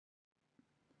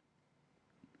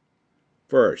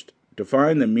First,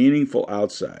 define the meaningful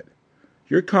outside.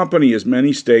 Your company has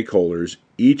many stakeholders,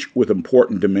 each with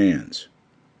important demands.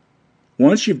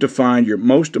 Once you've defined your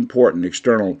most important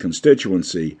external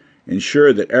constituency,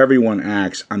 ensure that everyone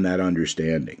acts on that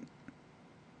understanding.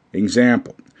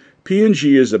 Example: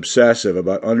 P&G is obsessive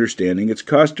about understanding its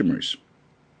customers.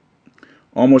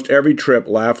 Almost every trip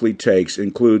Lafley takes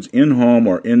includes in-home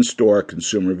or in-store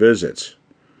consumer visits.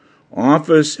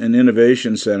 Office and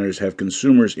innovation centers have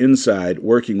consumers inside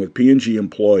working with P&G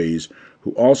employees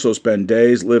who also spend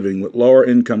days living with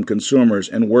lower-income consumers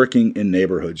and working in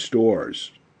neighborhood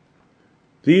stores.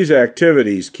 These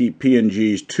activities keep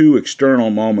P&G's two external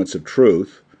moments of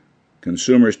truth,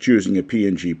 consumers choosing a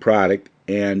P&G product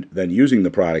and then using the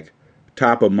product,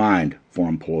 top of mind for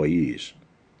employees.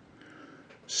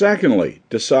 Secondly,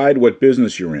 decide what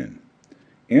business you're in.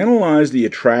 Analyze the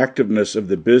attractiveness of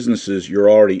the businesses you're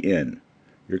already in,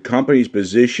 your company's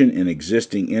position in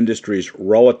existing industries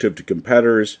relative to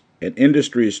competitors, and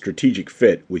industry's strategic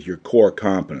fit with your core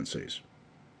competencies.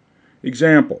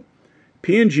 Example: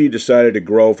 P&G decided to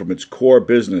grow from its core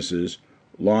businesses,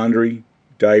 laundry,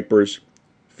 diapers,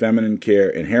 feminine care,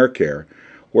 and hair care,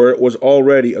 where it was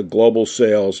already a global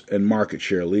sales and market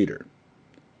share leader.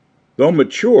 Though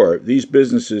mature, these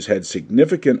businesses had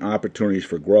significant opportunities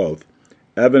for growth,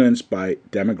 evidenced by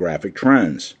demographic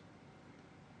trends.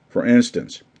 For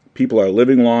instance, people are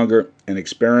living longer and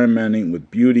experimenting with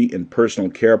beauty and personal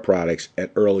care products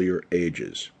at earlier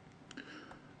ages.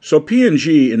 So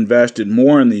P&G invested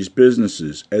more in these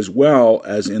businesses as well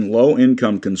as in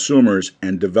low-income consumers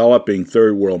and developing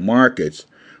third-world markets,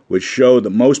 which show the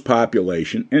most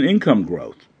population and income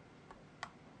growth.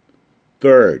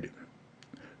 Third,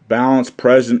 balance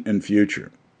present and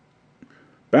future.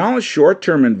 Balance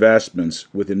short-term investments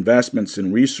with investments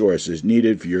in resources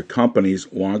needed for your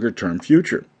company's longer-term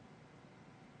future.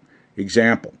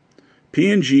 Example: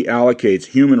 P&G allocates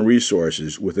human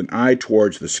resources with an eye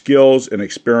towards the skills and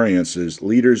experiences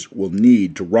leaders will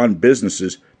need to run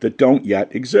businesses that don't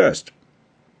yet exist.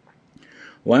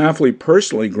 Lafley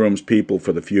personally grooms people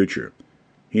for the future.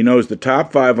 He knows the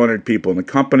top 500 people in the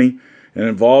company and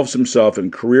involves himself in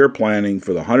career planning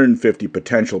for the 150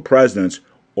 potential presidents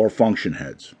or function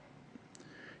heads.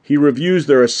 He reviews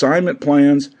their assignment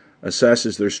plans,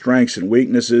 assesses their strengths and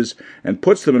weaknesses, and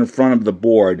puts them in front of the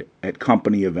board at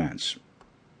company events.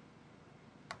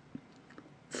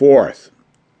 Fourth,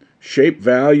 shape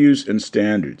values and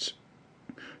standards.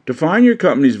 Define your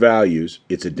company's values,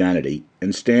 its identity,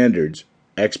 and standards,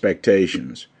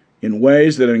 expectations, in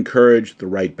ways that encourage the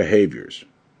right behaviors.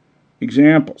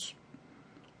 Examples: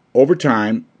 over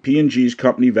time, P&G's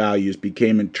company values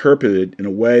became interpreted in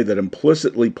a way that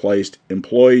implicitly placed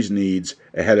employees' needs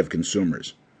ahead of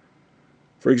consumers.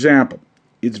 For example,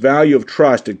 its value of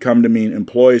trust had come to mean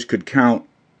employees could count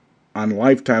on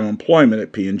lifetime employment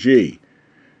at P&G.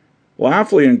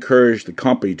 Lafley encouraged the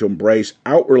company to embrace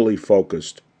outwardly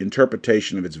focused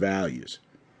interpretation of its values.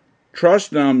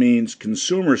 Trust now means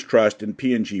consumers' trust in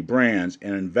P&G brands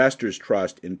and investors'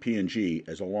 trust in P&G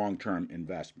as a long-term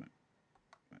investment.